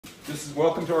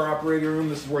Welcome to our operating room.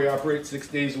 This is where we operate 6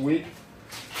 days a week.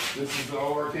 This is the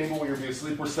OR table where you'll be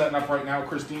asleep. We're setting up right now.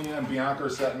 Christina and Bianca are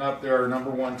setting up. They're our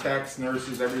 #1 techs,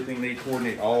 nurses, everything. They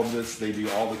coordinate all of this. They do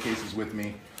all the cases with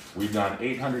me. We've done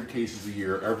 800 cases a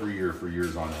year, every year for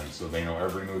years on end. So they know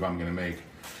every move I'm going to make.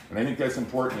 And I think that's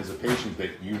important as a patient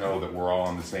that you know that we're all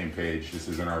on the same page. This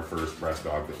isn't our first breast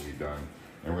dog that we've done.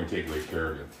 And we're going to take great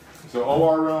care of you. So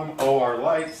OR room, OR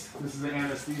lights. This is an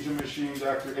anesthesia machine.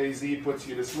 Dr. AZ puts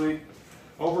you to sleep.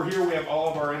 Over here we have all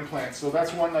of our implants. So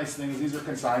that's one nice thing is these are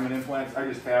consignment implants. I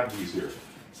just have these here.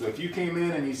 So if you came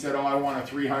in and you said, oh, I want a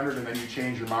 300, and then you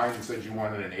changed your mind and said you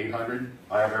wanted an 800,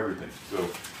 I have everything. So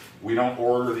we don't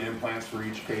order the implants for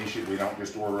each patient. We don't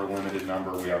just order a limited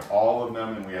number. We have all of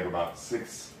them, and we have about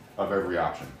 6 of every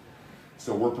option.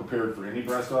 So we're prepared for any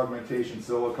breast augmentation,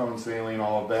 silicone, saline,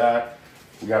 all of that.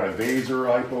 We got a Vaser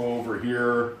lipo over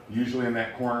here. Usually in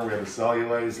that corner we have a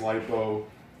cellulase lipo.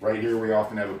 Right here we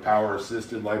often have a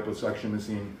power-assisted liposuction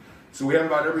machine. So we have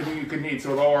about everything you could need.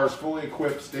 So the OR is fully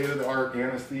equipped, state-of-the-art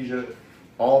anesthesia,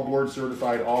 all board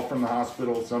certified, all from the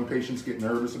hospital. Some patients get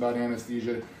nervous about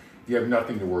anesthesia. You have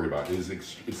nothing to worry about.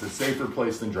 It's a safer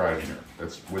place than driving here.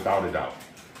 That's without a doubt.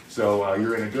 So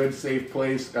you're in a good, safe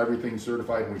place. Everything's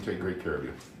certified, and we take great care of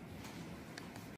you.